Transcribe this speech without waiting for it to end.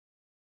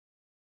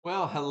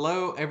Well,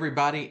 hello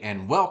everybody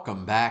and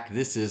welcome back.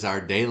 This is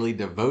our daily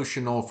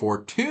devotional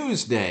for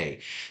Tuesday,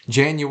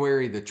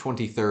 January the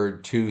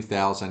 23rd,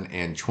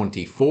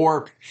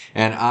 2024.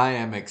 And I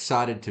am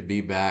excited to be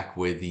back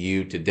with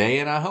you today.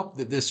 And I hope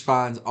that this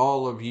finds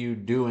all of you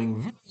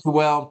doing very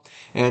well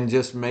and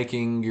just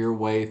making your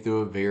way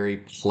through a very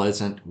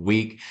pleasant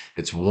week.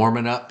 It's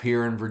warming up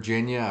here in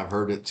Virginia. I've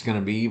heard it's going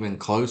to be even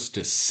close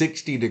to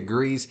 60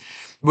 degrees,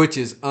 which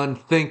is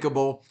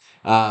unthinkable.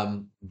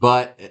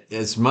 But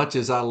as much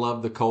as I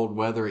love the cold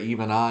weather,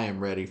 even I am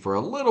ready for a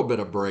little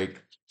bit of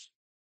break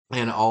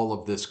in all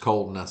of this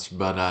coldness.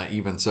 But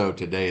even so,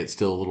 today it's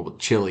still a little bit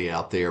chilly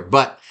out there.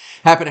 But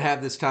happy to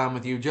have this time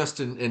with you.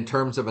 Just in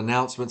terms of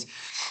announcements,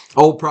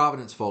 Old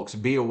Providence folks,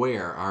 be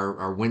aware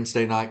our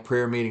Wednesday night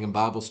prayer meeting and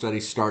Bible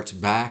study starts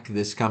back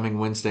this coming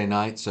Wednesday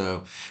night.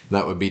 So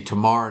that would be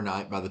tomorrow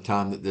night by the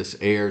time that this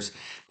airs.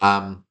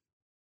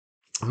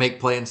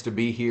 Make plans to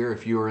be here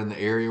if you are in the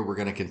area. We're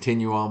going to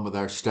continue on with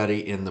our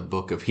study in the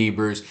book of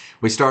Hebrews.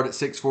 We start at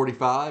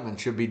 6:45 and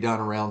should be done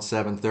around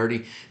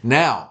 7:30.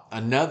 Now,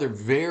 another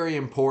very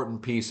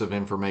important piece of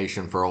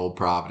information for Old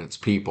Providence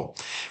people.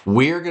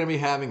 We are going to be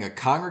having a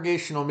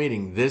congregational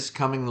meeting this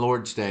coming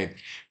Lord's Day.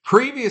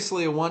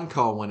 Previously, a one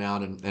call went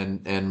out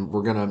and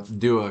we're going to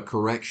do a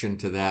correction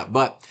to that.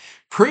 But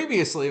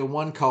previously, a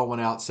one call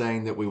went out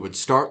saying that we would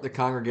start the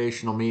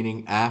congregational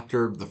meeting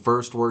after the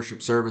first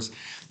worship service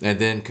and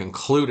then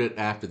conclude it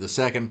after the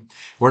second.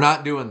 We're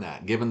not doing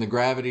that. Given the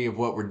gravity of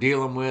what we're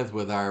dealing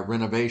with our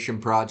renovation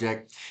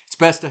project, it's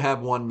best to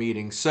have one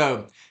meeting.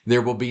 So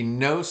there will be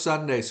no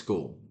Sunday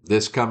school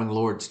this coming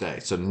Lord's Day.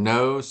 So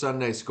no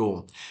Sunday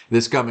school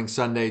this coming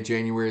Sunday,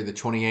 January the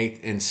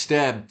 28th.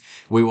 Instead,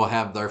 we will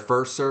have our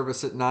first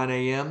service at 9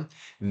 a.m.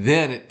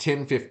 Then at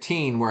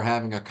 10:15, we're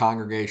having a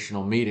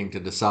congregational meeting to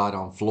decide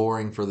on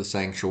flooring for the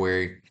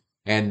sanctuary.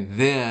 And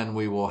then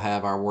we will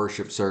have our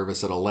worship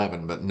service at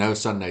 11, but no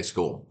Sunday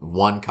school,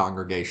 one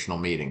congregational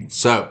meeting.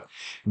 So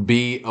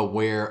be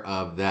aware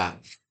of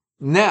that.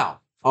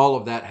 Now, all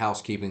of that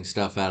housekeeping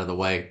stuff out of the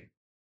way.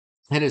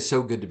 It is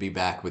so good to be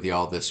back with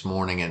y'all this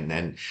morning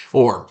and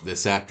or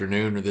this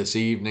afternoon or this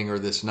evening or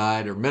this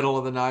night or middle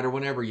of the night or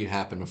whenever you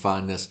happen to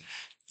find this.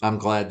 I'm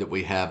glad that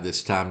we have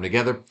this time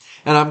together.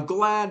 And I'm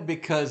glad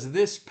because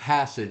this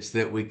passage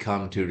that we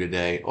come to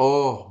today,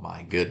 oh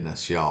my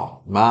goodness,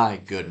 y'all,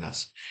 my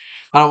goodness.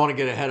 I don't want to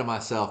get ahead of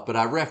myself, but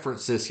I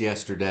referenced this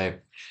yesterday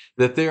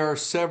that there are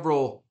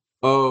several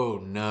oh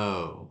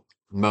no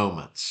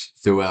moments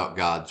throughout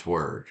God's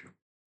word,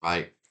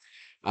 right?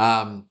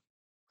 Um,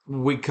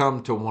 we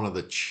come to one of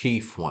the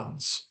chief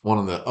ones, one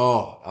of the,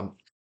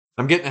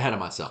 I'm getting ahead of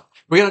myself.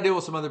 We got to deal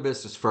with some other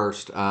business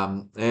first.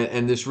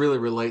 And this really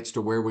relates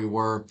to where we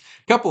were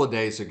a couple of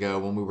days ago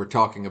when we were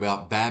talking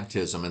about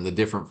baptism and the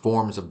different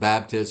forms of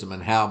baptism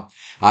and how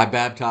I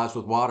baptize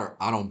with water.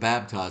 I don't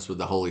baptize with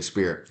the Holy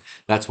Spirit.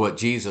 That's what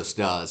Jesus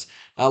does.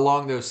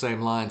 Along those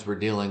same lines, we're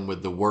dealing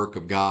with the work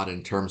of God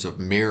in terms of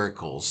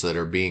miracles that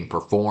are being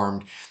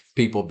performed,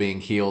 people being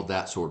healed,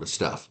 that sort of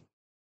stuff.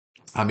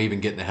 I'm even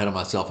getting ahead of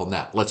myself on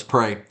that. Let's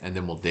pray and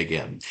then we'll dig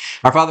in.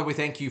 Our Father, we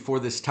thank you for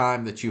this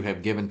time that you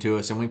have given to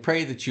us, and we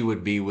pray that you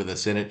would be with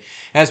us in it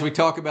as we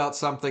talk about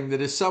something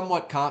that is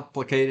somewhat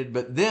complicated,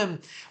 but then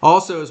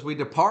also as we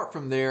depart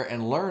from there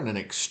and learn an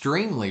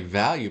extremely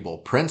valuable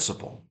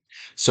principle.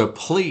 So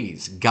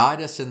please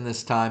guide us in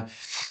this time.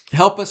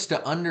 Help us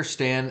to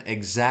understand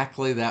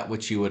exactly that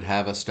which you would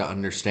have us to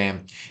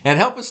understand, and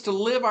help us to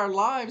live our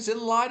lives in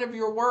light of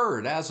your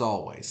word. As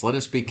always, let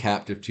us be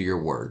captive to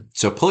your word.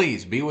 So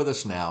please be with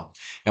us now,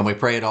 and we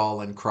pray it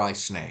all in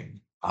Christ's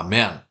name.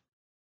 Amen.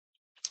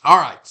 All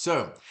right,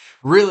 so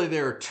really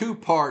there are two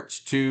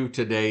parts to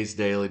today's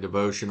daily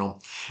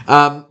devotional.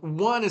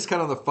 One is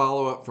kind of the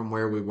follow-up from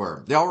where we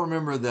were. Y'all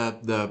remember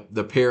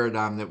the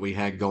paradigm that we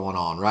had going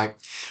on, right?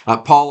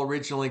 Paul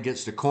originally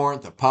gets to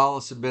Corinth.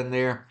 Apollos had been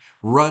there,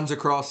 runs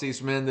across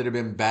these men that have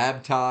been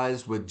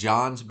baptized with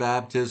John's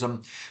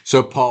baptism.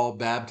 So Paul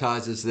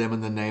baptizes them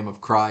in the name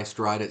of Christ,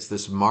 right? It's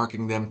this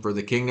marking them for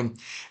the kingdom.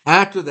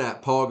 After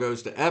that, Paul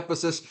goes to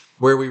Ephesus,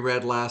 where we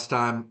read last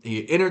time.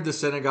 He entered the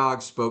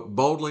synagogue, spoke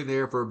boldly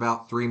there for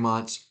about 3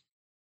 months.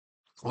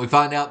 We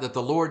find out that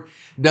the Lord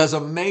does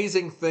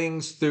amazing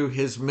things through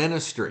his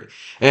ministry.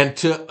 And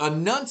to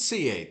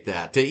enunciate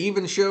that, to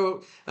even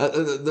show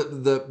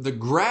the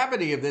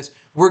gravity of this,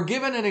 we're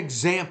given an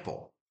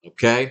example,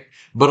 okay?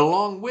 But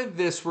along with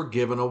this, we're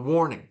given a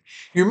warning.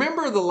 You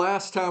remember the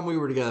last time we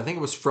were together, I think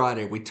it was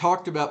Friday, we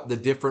talked about the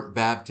different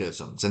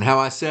baptisms and how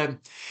I said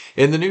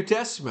in the New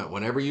Testament,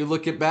 whenever you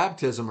look at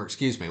baptism, or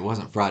excuse me, it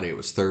wasn't Friday, it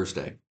was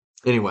Thursday.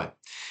 Anyway,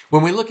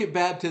 when we look at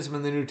baptism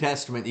in the New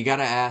Testament, you got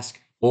to ask,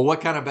 well,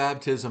 what kind of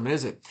baptism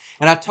is it?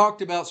 And I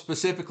talked about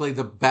specifically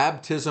the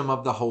baptism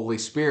of the Holy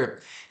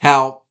Spirit,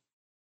 how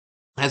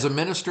as a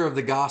minister of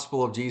the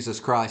gospel of Jesus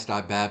Christ, I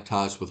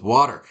baptize with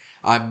water.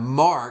 I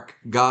mark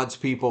God's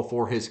people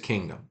for his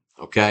kingdom,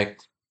 okay?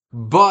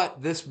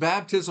 But this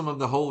baptism of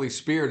the Holy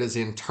Spirit is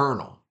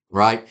internal,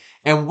 right?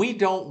 And we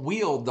don't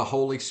wield the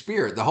Holy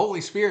Spirit. The Holy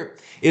Spirit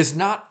is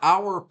not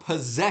our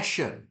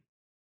possession,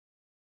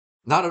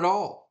 not at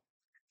all.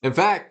 In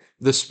fact,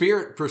 the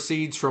Spirit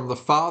proceeds from the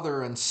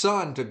Father and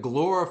Son to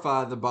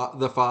glorify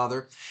the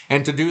Father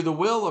and to do the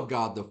will of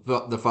God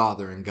the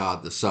Father and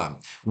God the Son.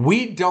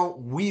 We don't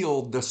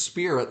wield the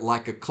Spirit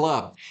like a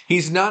club.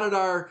 He's not at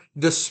our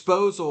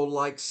disposal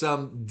like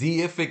some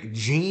deific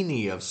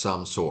genie of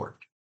some sort.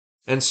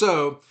 And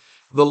so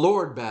the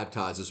Lord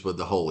baptizes with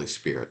the Holy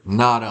Spirit,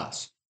 not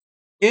us.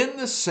 In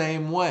the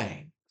same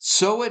way,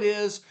 so it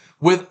is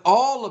with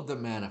all of the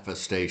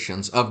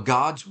manifestations of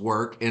God's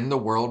work in the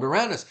world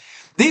around us.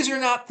 These are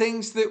not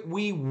things that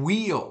we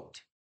wield.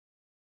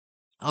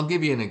 I'll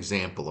give you an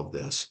example of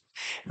this.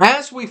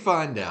 As we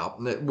find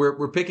out that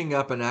we're picking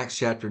up in Acts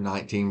chapter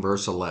 19,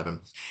 verse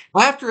 11,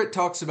 after it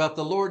talks about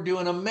the Lord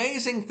doing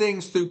amazing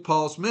things through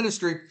Paul's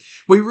ministry,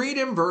 we read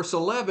in verse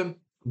 11,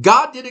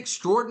 God did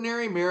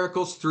extraordinary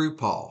miracles through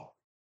Paul,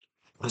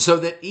 so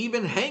that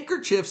even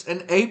handkerchiefs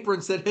and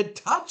aprons that had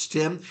touched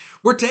him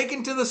were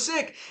taken to the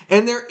sick,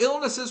 and their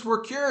illnesses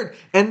were cured,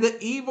 and the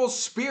evil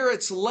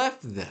spirits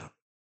left them.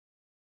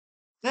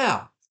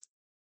 Now,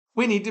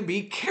 we need to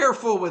be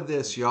careful with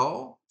this,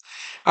 y'all.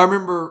 I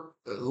remember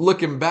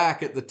looking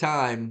back at the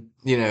time,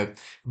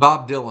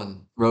 Bob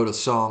Dylan wrote a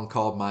song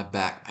called My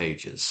Back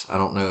Pages. I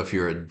don't know if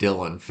you're a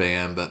Dylan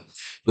fan, but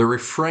the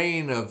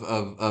refrain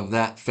of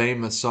that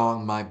famous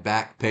song, My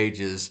Back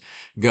Pages,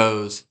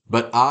 goes,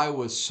 but I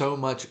was so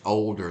much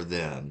older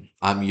then.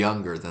 I'm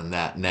younger than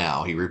that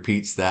now. He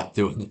repeats that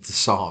through the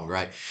song,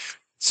 right?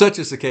 Such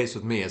is the case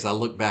with me as I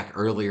look back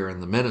earlier in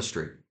the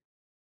ministry.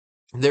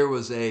 There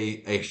was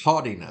a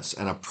haughtiness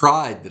and a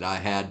pride that I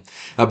had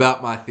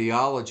about my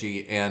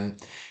theology, and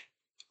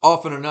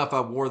often enough I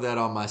wore that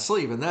on my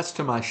sleeve, and that's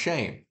to my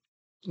shame.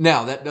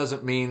 Now, that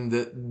doesn't mean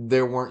that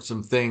there weren't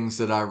some things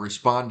that I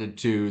responded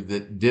to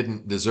that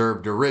didn't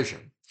deserve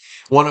derision.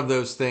 One of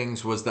those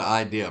things was the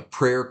idea of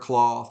prayer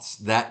cloths,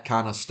 that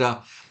kind of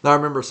stuff. Now, I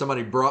remember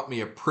somebody brought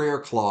me a prayer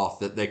cloth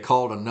that they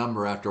called a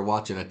number after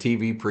watching a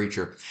TV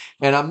preacher,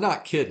 and I'm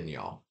not kidding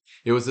y'all.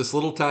 It was this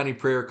little tiny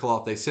prayer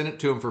cloth. They sent it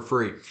to him for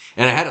free,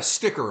 and it had a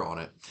sticker on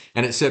it,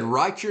 and it said,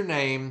 write your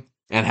name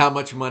and how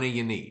much money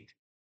you need.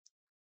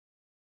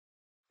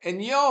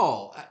 And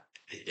y'all,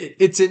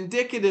 it's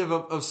indicative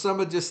of some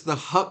of just the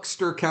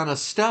huckster kind of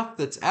stuff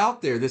that's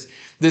out there.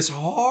 This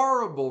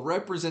horrible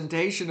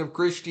representation of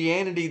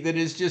Christianity that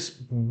is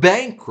just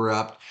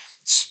bankrupt,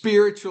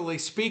 spiritually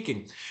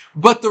speaking.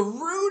 But the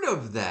root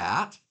of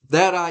that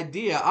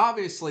idea,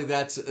 obviously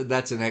that's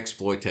an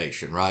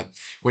exploitation, right?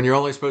 When you're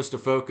only supposed to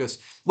focus,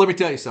 let me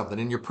tell you something,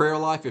 in your prayer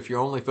life, if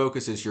your only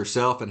focus is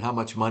yourself and how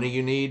much money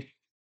you need,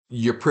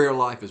 your prayer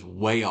life is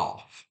way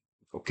off,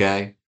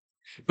 okay?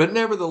 But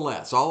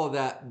nevertheless, all of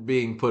that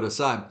being put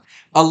aside,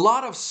 a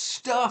lot of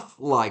stuff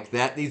like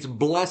that, these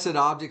blessed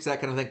objects,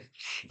 that kind of thing,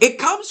 it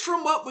comes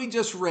from what we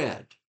just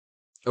read,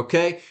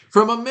 okay?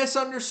 From a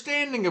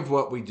misunderstanding of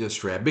what we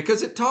just read,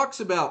 because it talks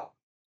about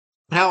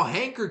how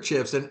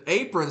handkerchiefs and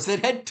aprons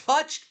that had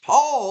touched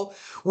Paul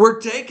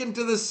were taken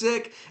to the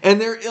sick, and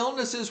their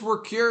illnesses were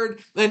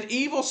cured, and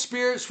evil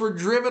spirits were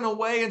driven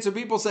away. And so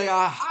people say,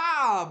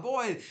 aha,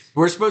 boy,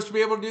 we're supposed to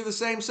be able to do the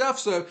same stuff.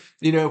 So,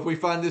 if we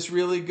find this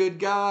really good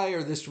guy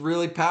or this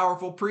really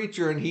powerful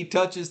preacher and he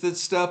touches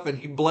this stuff and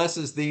he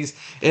blesses these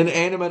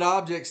inanimate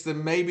objects,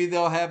 then maybe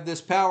they'll have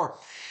this power.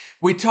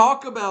 We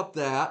talk about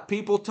that.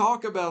 People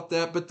talk about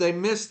that, but they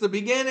miss the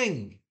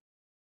beginning.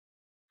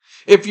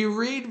 If you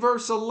read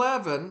verse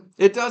 11,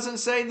 it doesn't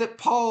say that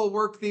Paul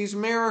worked these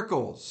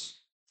miracles.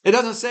 It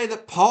doesn't say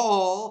that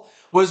Paul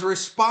was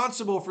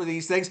responsible for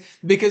these things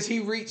because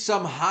he reached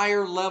some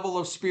higher level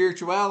of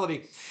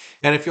spirituality.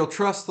 And if you'll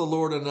trust the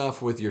Lord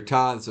enough with your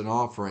tithes and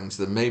offerings,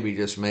 then maybe,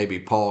 just maybe,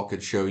 Paul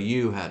could show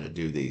you how to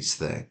do these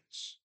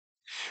things.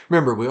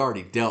 Remember, we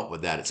already dealt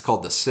with that. It's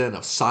called the sin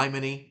of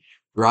simony.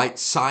 Right?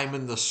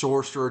 Simon the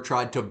sorcerer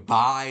tried to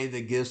buy the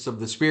gifts of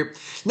the Spirit.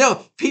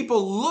 No,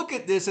 people look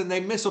at this and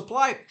they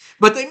misapply it,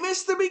 but they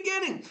miss the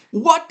beginning.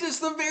 What does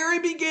the very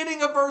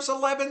beginning of verse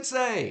 11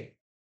 say? It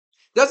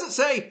doesn't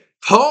say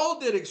Paul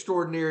did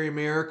extraordinary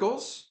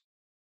miracles.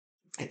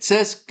 It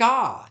says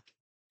God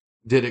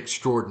did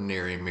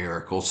extraordinary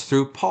miracles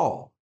through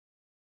Paul.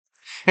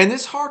 And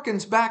this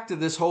harkens back to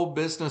this whole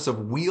business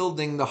of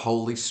wielding the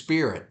Holy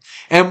Spirit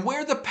and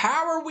where the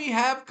power we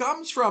have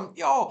comes from.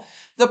 Y'all,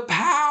 the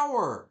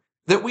power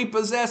that we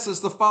possess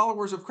as the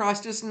followers of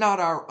Christ is not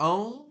our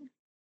own.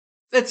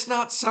 It's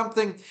not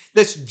something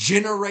that's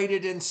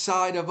generated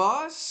inside of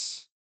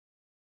us.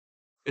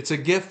 It's a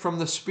gift from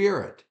the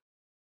Spirit.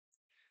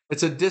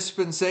 It's a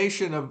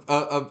dispensation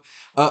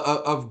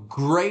of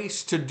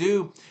grace to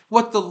do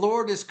what the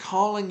Lord is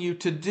calling you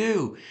to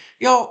do.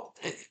 Y'all,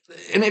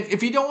 and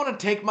if you don't want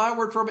to take my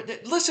word for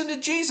it, listen to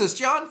Jesus.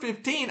 John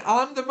 15,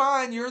 I'm the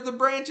vine, you're the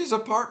branches.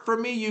 Apart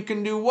from me, you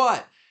can do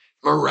what?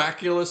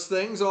 Miraculous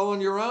things all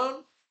on your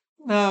own?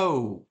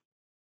 No.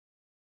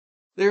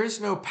 There is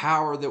no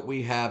power that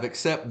we have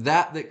except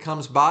that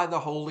comes by the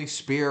Holy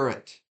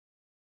Spirit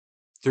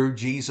through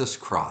Jesus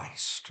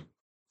Christ.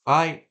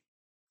 Right?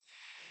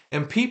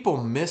 And people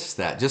miss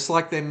that, just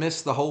like they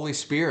miss the Holy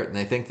Spirit. And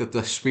they think that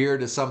the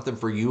Spirit is something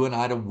for you and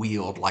I to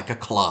wield like a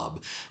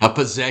club, a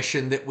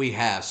possession that we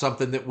have,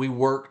 something that we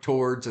work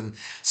towards. And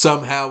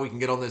somehow we can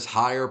get on this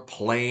higher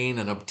plane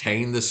and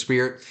obtain the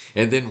Spirit.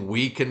 And then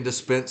we can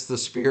dispense the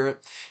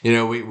Spirit. You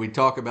know, we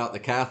talk about the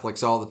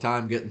Catholics all the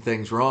time getting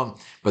things wrong.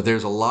 But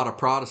there's a lot of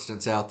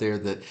Protestants out there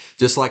that,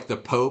 just like the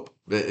Pope,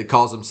 it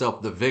calls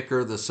himself the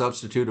vicar, the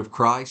substitute of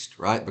Christ,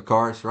 right?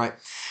 Vicaris, right?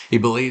 He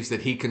believes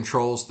that he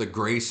controls the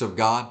grace of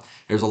God.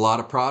 There's a lot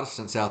of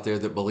Protestants out there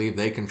that believe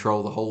they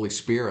control the Holy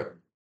Spirit.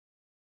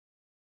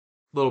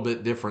 A little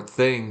bit different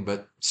thing,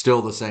 but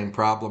still the same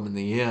problem in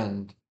the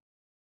end.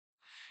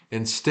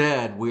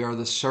 Instead, we are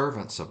the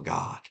servants of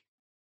God.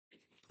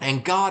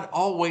 And God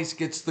always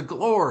gets the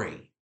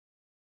glory.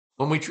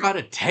 When we try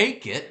to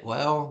take it,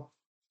 well,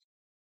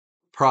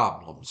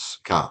 problems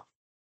come.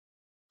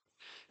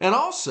 And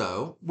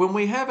also, when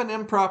we have an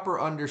improper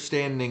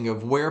understanding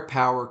of where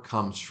power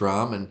comes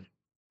from and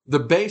the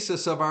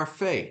basis of our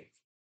faith.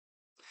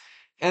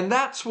 And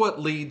that's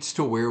what leads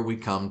to where we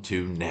come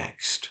to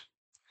next.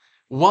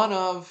 One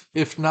of,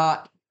 if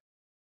not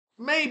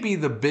maybe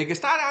the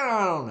biggest,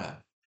 I don't know.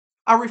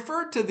 I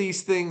referred to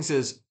these things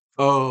as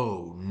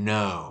oh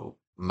no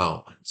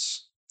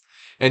moments.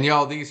 And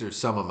y'all, these are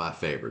some of my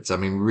favorites. I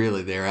mean,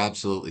 really, they're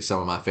absolutely some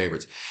of my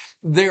favorites.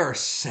 There are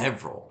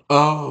several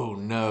oh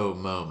no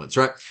moments,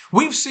 right?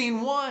 We've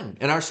seen one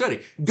in our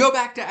study. Go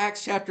back to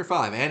Acts chapter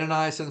 5,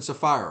 Ananias and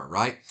Sapphira,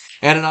 right?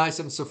 Ananias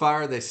and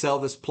Sapphira, they sell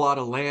this plot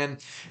of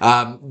land.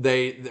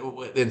 They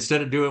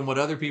instead of doing what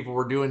other people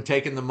were doing,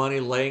 taking the money,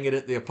 laying it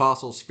at the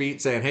apostles'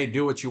 feet, saying, hey,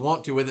 do what you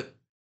want to with it.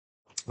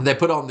 They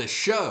put on this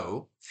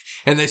show,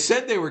 and they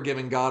said they were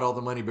giving God all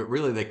the money, but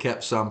really they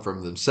kept some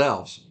from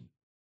themselves.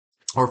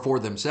 Or for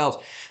themselves.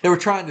 They were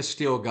trying to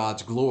steal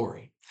God's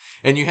glory.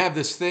 And you have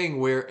this thing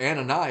where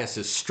Ananias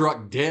is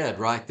struck dead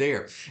right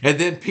there. And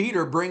then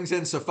Peter brings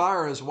in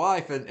Sapphira's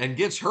wife and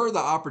gives her the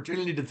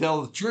opportunity to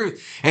tell the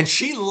truth. And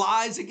she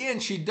lies again.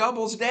 She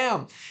doubles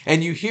down.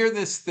 And you hear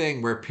this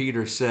thing where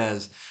Peter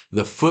says,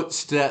 the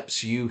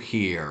footsteps you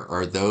hear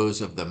are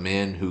those of the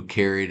men who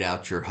carried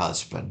out your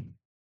husband,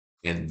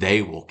 and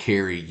they will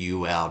carry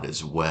you out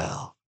as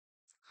well.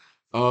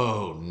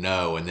 Oh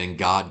no. And then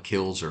God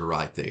kills her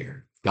right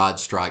there.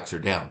 God strikes her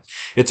down.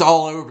 It's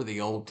all over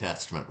the Old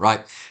Testament,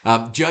 right?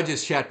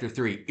 Judges chapter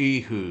 3,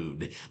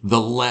 Ehud,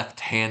 the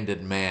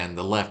left-handed man,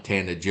 the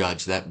left-handed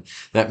judge.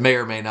 That may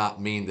or may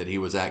not mean that he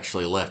was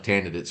actually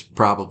left-handed. It's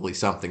probably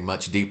something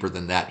much deeper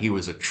than that. He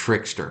was a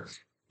trickster.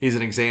 He's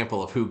an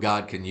example of who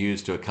God can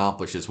use to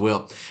accomplish his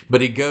will.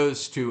 But he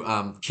goes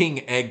to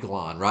King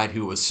Eglon, right,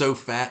 who was so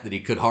fat that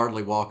he could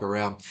hardly walk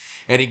around.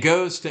 And he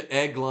goes to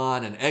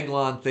Eglon, and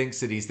Eglon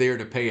thinks that he's there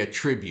to pay a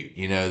tribute.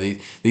 You know,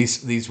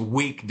 these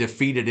weak,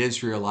 defeated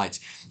Israelites.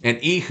 And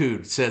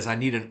Ehud says, I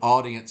need an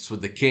audience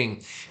with the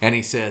king. And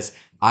he says,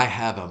 I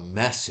have a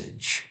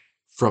message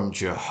from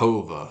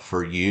Jehovah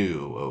for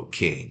you, O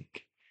king.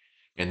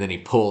 And then he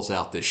pulls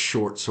out this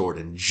short sword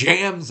and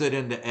jams it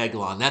into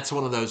Eglon. That's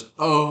one of those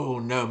oh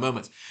no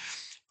moments.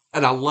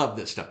 And I love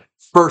this stuff.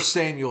 1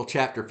 Samuel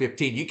chapter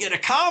 15. You get a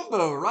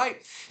combo,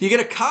 right? You get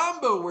a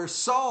combo where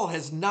Saul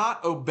has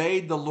not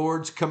obeyed the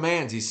Lord's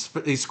commands.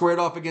 He's squared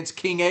off against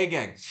King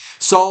Agag.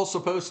 Saul's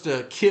supposed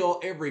to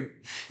kill every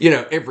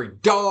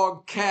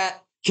dog,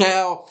 cat,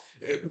 cow,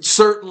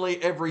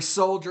 certainly every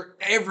soldier.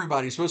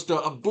 Everybody's supposed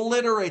to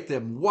obliterate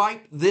them,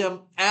 wipe them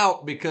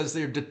out because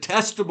they're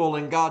detestable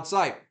in God's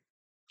sight.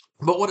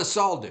 But what does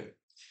Saul do?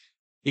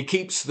 He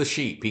keeps the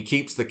sheep. He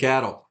keeps the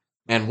cattle.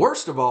 And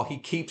worst of all, he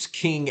keeps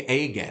King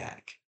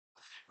Agag,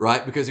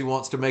 right? Because he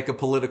wants to make a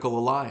political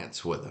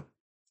alliance with him.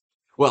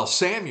 Well,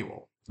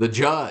 Samuel, the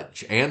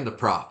judge and the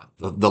prophet,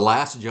 the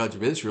last judge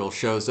of Israel,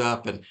 shows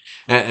up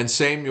and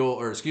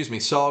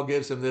Saul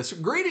gives him this,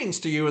 greetings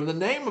to you in the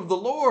name of the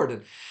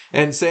Lord.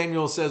 And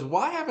Samuel says,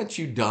 why haven't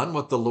you done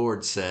what the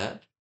Lord said?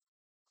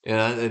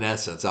 In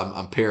essence,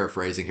 I'm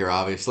paraphrasing here,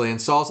 obviously.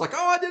 And Saul's like,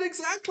 oh, I did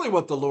exactly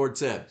what the Lord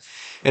said.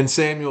 And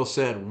Samuel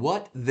said,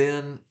 what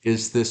then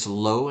is this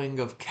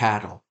lowing of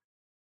cattle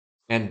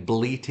and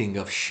bleating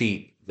of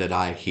sheep that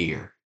I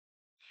hear?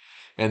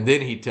 And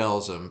then he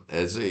tells him,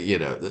 as you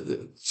know,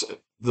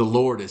 the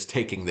Lord is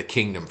taking the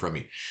kingdom from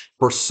you.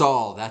 For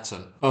Saul, that's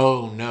an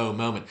oh no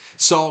moment.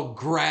 Saul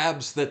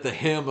grabs at the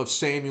hem of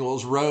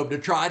Samuel's robe to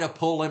try to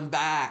pull him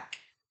back.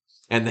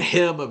 And the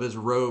hem of his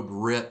robe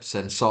rips,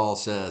 and Samuel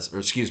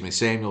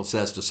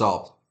says to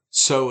Saul,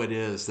 so it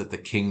is that the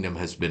kingdom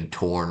has been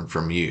torn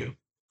from you.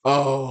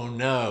 Oh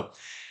no.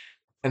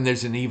 And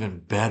there's an even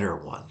better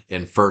one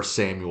in 1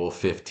 Samuel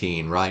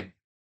 15, right?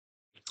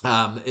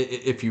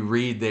 If you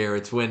read there,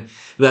 it's when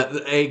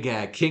the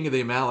Agag, king of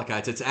the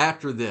Amalekites, it's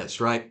after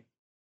this, right?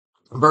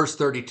 Verse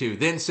 32,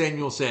 then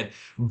Samuel said,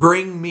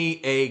 bring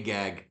me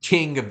Agag,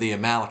 king of the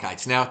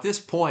Amalekites. Now, at this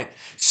point,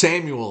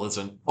 Samuel is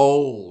an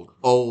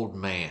old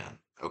man.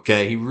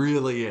 Okay, he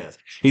really is.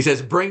 He says,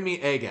 bring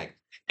me Agag.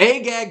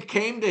 Agag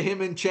came to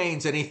him in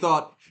chains, and he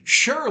thought,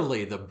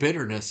 surely the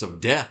bitterness of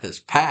death is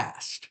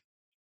past.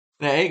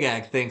 Now,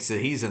 Agag thinks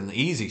that he's in the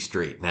easy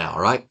street now,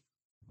 right?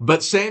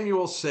 But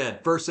Samuel said,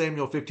 1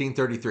 Samuel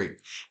 15:33,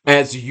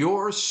 as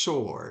your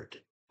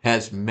sword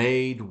has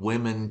made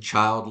women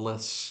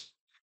childless,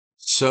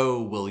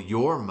 so will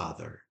your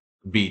mother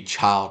be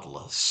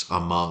childless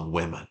among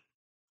women.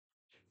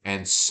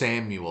 And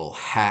Samuel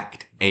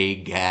hacked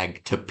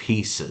Agag to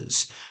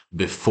pieces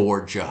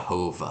before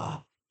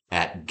Jehovah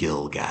at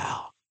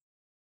Gilgal.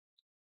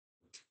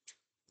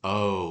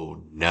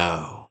 Oh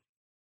no.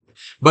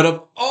 But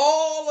of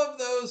all of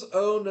those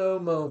oh no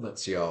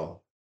moments,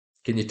 y'all,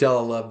 can you tell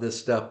I love this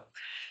stuff?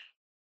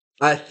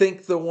 I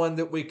think the one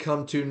that we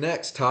come to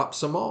next tops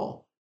them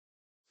all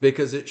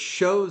because it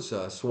shows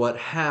us what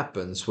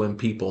happens when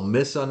people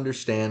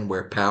misunderstand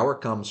where power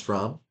comes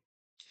from.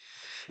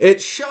 It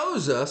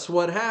shows us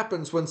what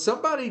happens when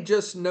somebody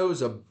just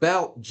knows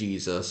about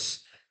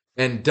Jesus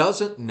and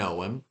doesn't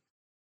know him.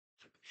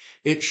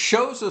 It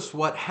shows us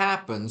what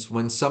happens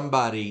when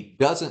somebody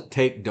doesn't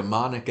take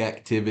demonic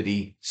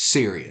activity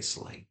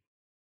seriously.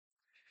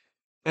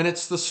 And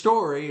it's the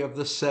story of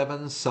the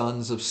seven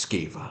sons of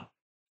Sceva.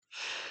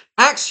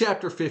 Acts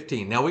chapter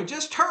 15. Now, we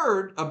just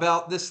heard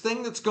about this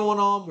thing that's going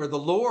on where the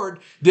Lord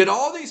did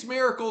all these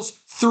miracles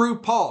through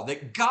Paul,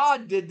 that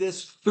God did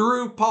this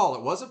through Paul.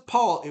 It wasn't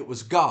Paul, it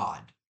was God.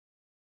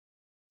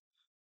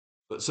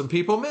 But some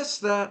people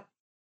missed that.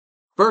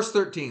 Verse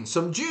 13,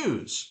 some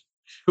Jews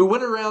who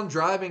went around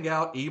driving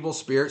out evil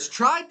spirits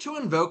tried to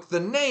invoke the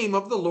name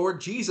of the Lord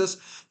Jesus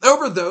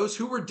over those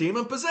who were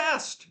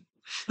demon-possessed.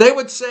 They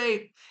would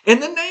say, in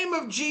the name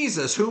of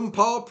Jesus, whom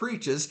Paul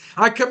preaches,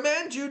 I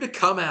command you to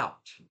come out.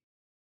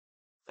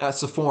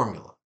 That's the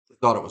formula. They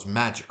thought it was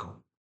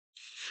magical.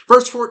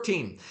 Verse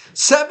 14,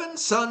 7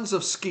 sons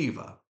of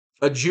Sceva,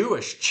 a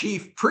Jewish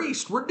chief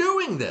priest, were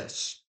doing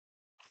this.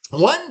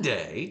 One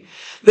day,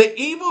 the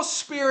evil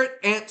spirit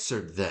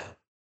answered them.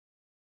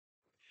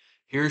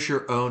 Here's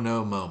your oh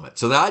no moment.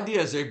 So the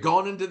idea is they've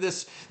gone into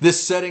this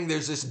setting.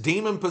 There's this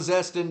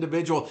demon-possessed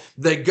individual.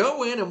 They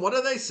go in and what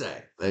do they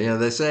say?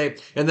 They say,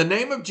 in the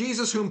name of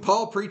Jesus whom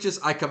Paul preaches,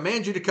 I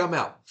command you to come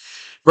out.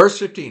 Verse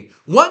 15,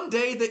 one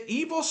day the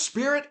evil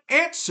spirit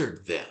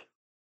answered them.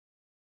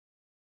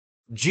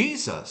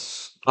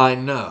 Jesus, I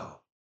know.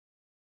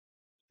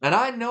 And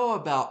I know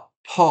about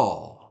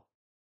Paul,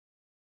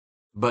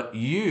 but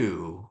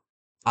you,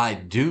 I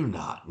do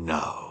not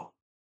know.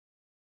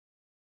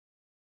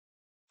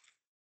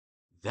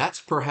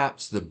 That's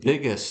perhaps the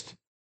biggest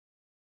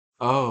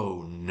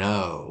oh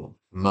no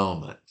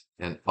moment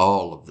in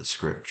all of the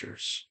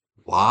scriptures.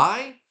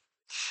 Why?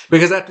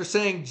 Because after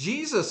saying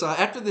Jesus,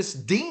 after this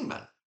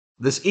demon,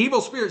 this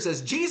evil spirit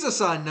says,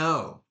 Jesus I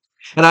know,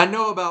 and I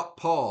know about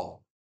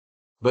Paul,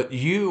 but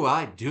you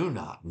I do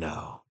not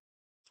know.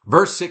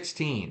 Verse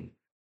 16,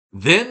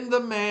 then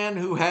the man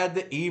who had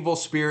the evil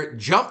spirit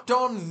jumped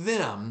on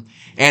them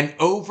and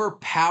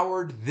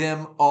overpowered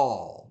them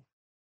all.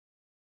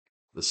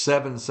 The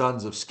 7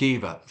 sons of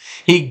Sceva.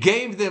 He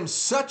gave them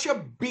such a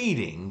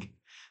beating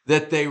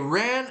that they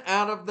ran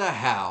out of the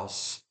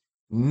house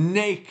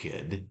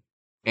naked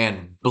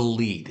and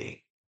bleeding.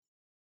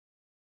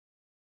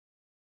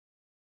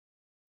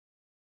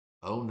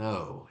 Oh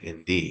no,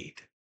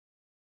 indeed.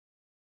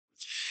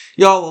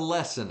 Y'all, a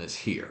lesson is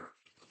here,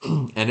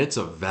 and it's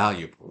a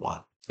valuable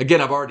one.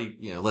 Again, I've already,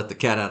 let the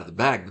cat out of the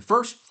bag. The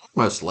first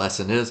most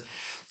lesson is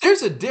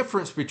there's a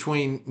difference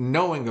between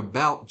knowing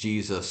about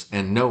Jesus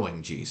and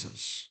knowing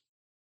Jesus.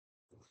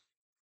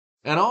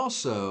 And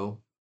also,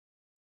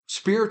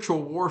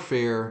 spiritual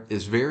warfare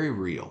is very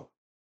real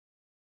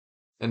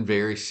and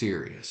very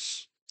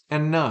serious.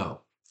 And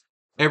no,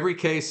 every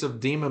case of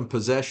demon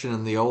possession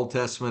in the Old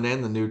Testament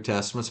and the New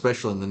Testament,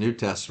 especially in the New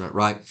Testament,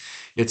 right?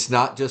 It's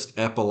not just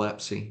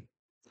epilepsy.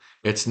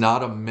 It's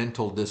not a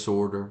mental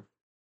disorder.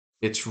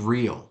 It's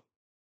real.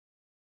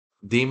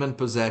 Demon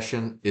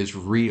possession is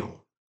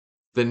real.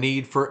 The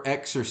need for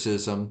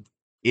exorcism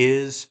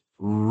is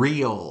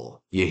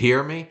real. You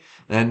hear me?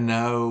 And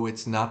no,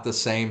 it's not the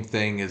same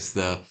thing as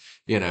the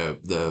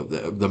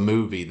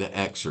movie The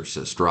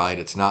Exorcist, right?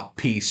 It's not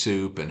pea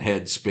soup and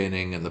head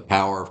spinning and the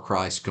power of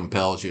Christ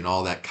compels you and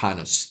all that kind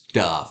of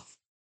stuff.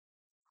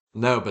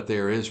 No, but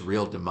there is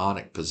real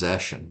demonic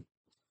possession.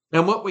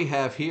 And what we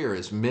have here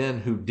is men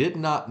who did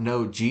not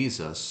know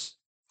Jesus,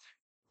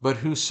 but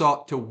who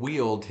sought to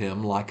wield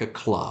him like a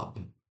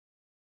club,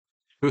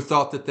 who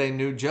thought that they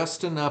knew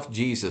just enough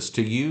Jesus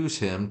to use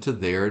him to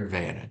their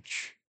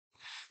advantage.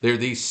 They're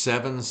these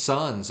 7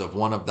 sons of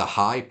one of the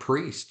high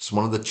priests,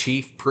 one of the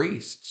chief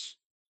priests.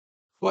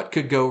 What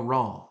could go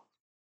wrong?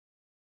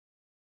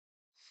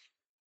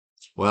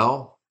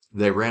 Well,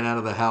 they ran out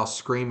of the house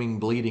screaming,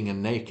 bleeding,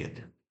 and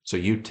naked. So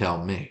you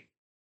tell me.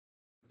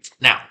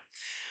 Now,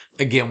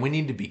 again, we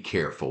need to be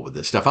careful with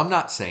this stuff. I'm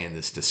not saying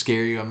this to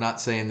scare you. I'm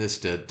not saying this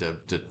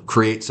to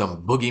create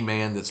some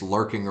boogeyman that's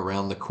lurking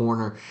around the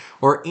corner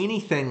or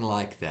anything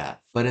like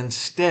that. But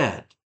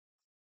instead,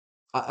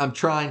 I'm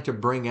trying to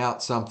bring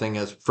out something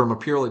as from a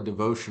purely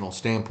devotional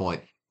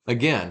standpoint.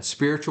 Again,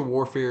 spiritual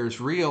warfare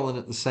is real, and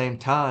at the same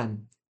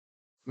time,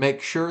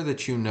 make sure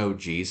that you know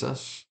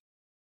Jesus.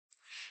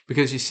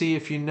 Because you see,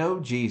 if you know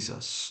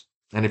Jesus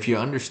and if you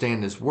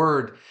understand his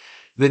word,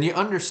 then you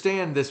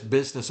understand this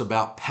business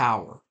about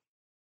power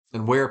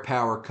and where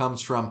power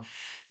comes from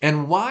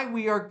and why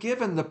we are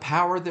given the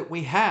power that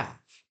we have.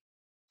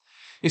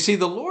 You see,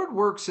 the Lord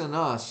works in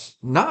us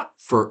not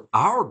for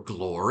our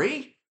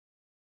glory,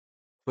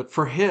 but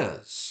for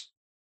His.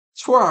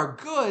 It's for our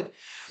good,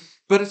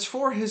 but it's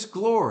for His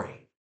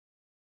glory.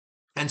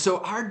 And so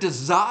our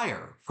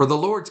desire for the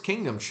Lord's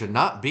kingdom should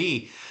not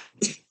be,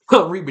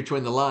 read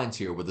between the lines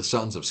here with the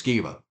sons of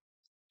Sceva.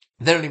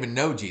 They don't even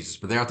know Jesus,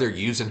 but they're out there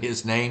using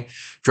His name,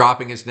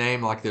 dropping His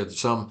name like there's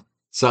some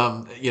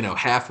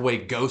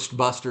halfway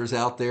Ghostbusters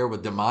out there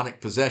with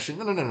demonic possession.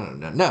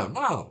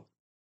 No.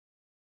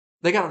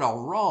 They got it all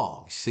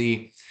wrong.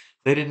 See,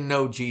 they didn't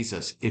know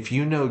Jesus. If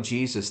you know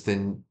Jesus,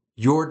 then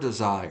your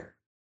desire,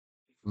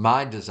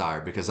 my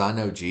desire, because I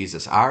know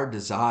Jesus, our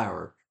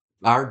desire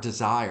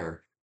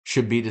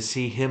should be to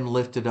see Him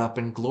lifted up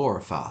and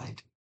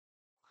glorified.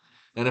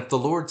 And if the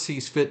Lord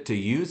sees fit to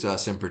use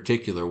us in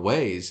particular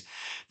ways,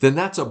 then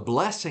that's a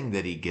blessing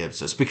that He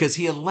gives us because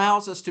He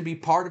allows us to be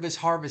part of His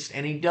harvest.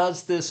 And He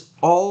does this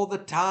all the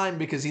time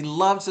because He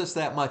loves us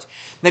that much.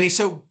 And He's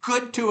so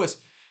good to us.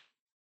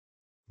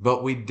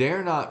 But we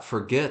dare not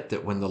forget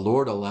that when the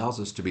Lord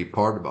allows us to be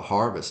part of a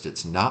harvest,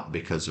 it's not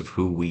because of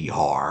who we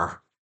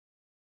are.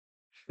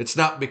 It's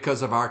not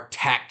because of our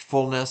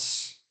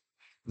tactfulness.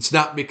 It's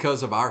not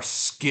because of our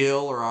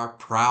skill or our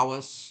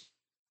prowess.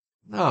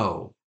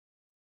 No.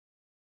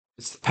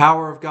 It's the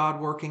power of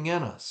God working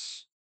in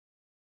us,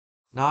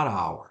 not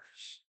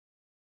ours.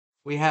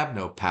 We have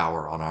no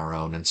power on our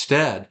own.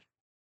 Instead,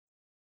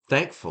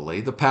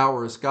 thankfully, the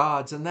power is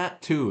God's, and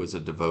that too is a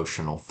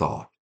devotional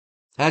thought.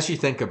 As you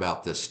think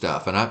about this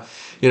stuff, and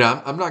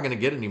I'm not going to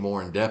get any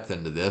more in depth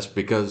into this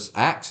because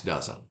Acts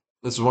doesn't.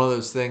 This is one of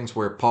those things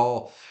where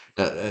Paul,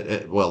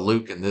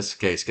 Luke in this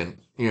case, can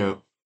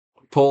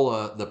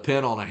pull the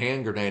pin on a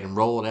hand grenade and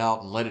roll it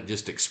out and let it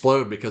just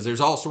explode because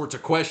there's all sorts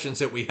of questions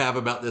that we have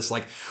about this.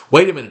 Like,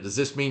 wait a minute, does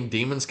this mean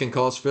demons can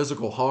cause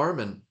physical harm?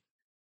 And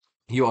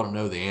you ought to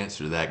know the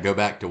answer to that. Go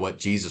back to what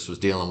Jesus was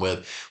dealing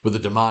with the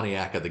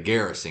demoniac of the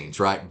Gerasenes,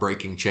 right?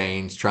 Breaking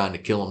chains, trying to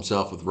kill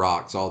himself with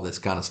rocks, all this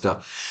kind of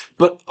stuff.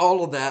 But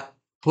all of that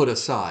put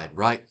aside,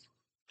 right?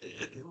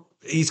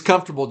 He's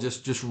comfortable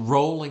just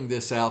rolling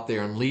this out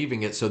there and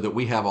leaving it so that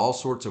we have all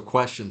sorts of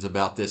questions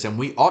about this. And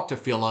we ought to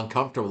feel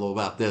uncomfortable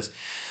about this.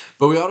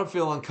 But we ought to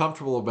feel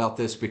uncomfortable about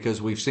this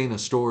because we've seen a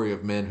story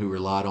of men who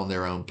relied on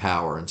their own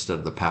power instead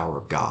of the power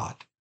of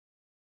God.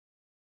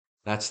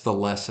 That's the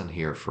lesson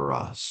here for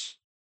us.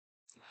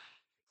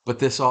 But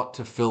this ought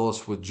to fill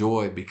us with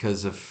joy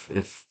because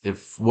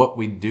if what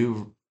we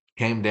do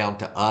came down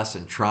to us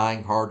and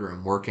trying harder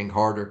and working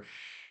harder,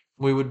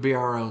 we would be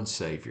our own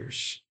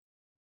saviors.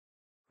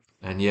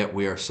 And yet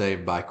we are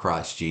saved by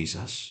Christ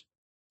Jesus.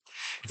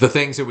 If the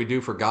things that we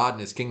do for God and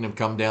His kingdom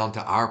come down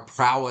to our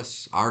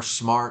prowess, our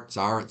smarts,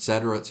 our et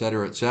cetera,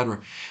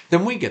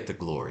 then we get the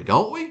glory,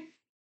 don't we?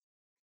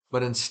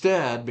 But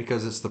instead,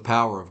 because it's the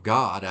power of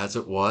God, as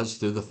it was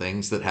through the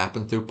things that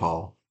happened through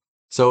Paul,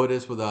 so it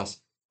is with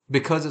us.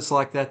 Because it's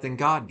like that, then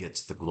God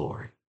gets the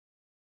glory.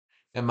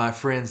 And my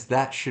friends,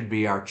 that should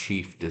be our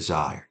chief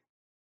desire.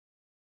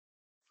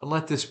 And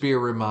let this be a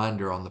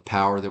reminder on the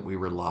power that we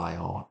rely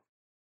on.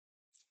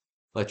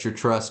 Let your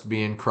trust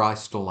be in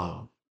Christ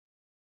alone.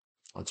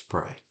 Let's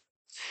pray.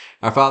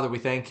 Our Father, we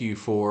thank You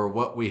for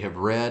what we have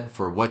read,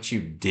 for what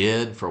You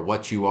did, for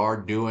what You are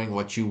doing,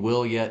 what You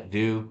will yet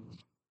do.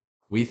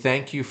 We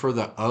thank You for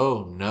the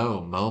oh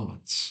no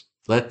moments.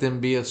 Let them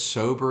be a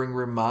sobering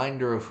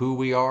reminder of who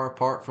we are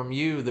apart from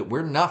You, that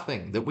we're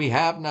nothing, that we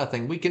have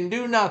nothing, we can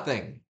do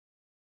nothing.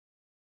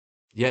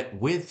 Yet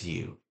with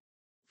You,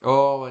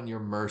 oh, in Your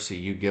mercy,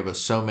 You give us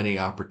so many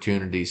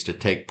opportunities to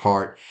take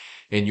part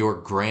in Your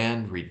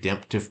grand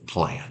redemptive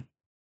plan.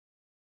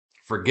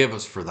 Forgive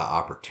us for the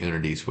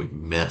opportunities we've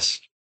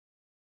missed.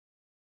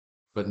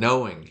 But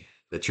knowing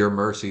that Your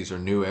mercies are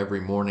new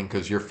every morning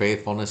because Your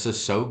faithfulness is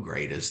so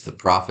great, as the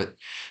prophet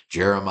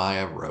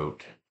Jeremiah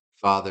wrote,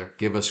 Father,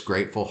 give us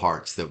grateful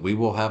hearts that we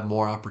will have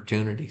more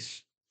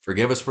opportunities.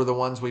 Forgive us for the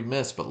ones we've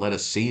missed, but let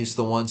us seize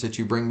the ones that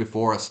You bring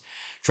before us,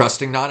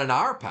 trusting not in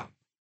our power,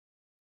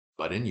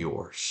 but in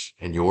Yours,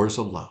 and Yours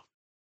alone.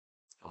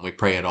 And we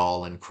pray it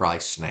all in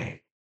Christ's name.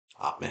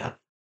 Amen.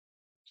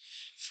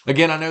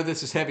 Again, I know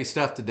this is heavy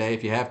stuff today.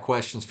 If you have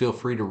questions, feel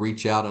free to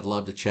reach out. I'd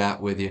love to chat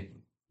with you.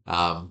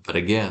 But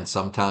again,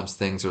 sometimes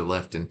things are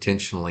left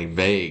intentionally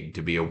vague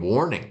to be a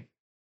warning.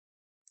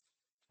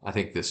 I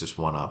think this is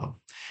one of them.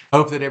 I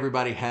hope that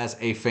everybody has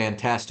a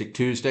fantastic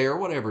Tuesday or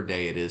whatever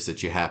day it is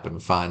that you happen to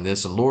find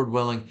this. And Lord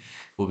willing,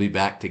 we'll be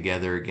back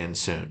together again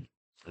soon.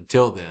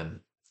 Until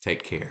then,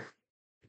 take care.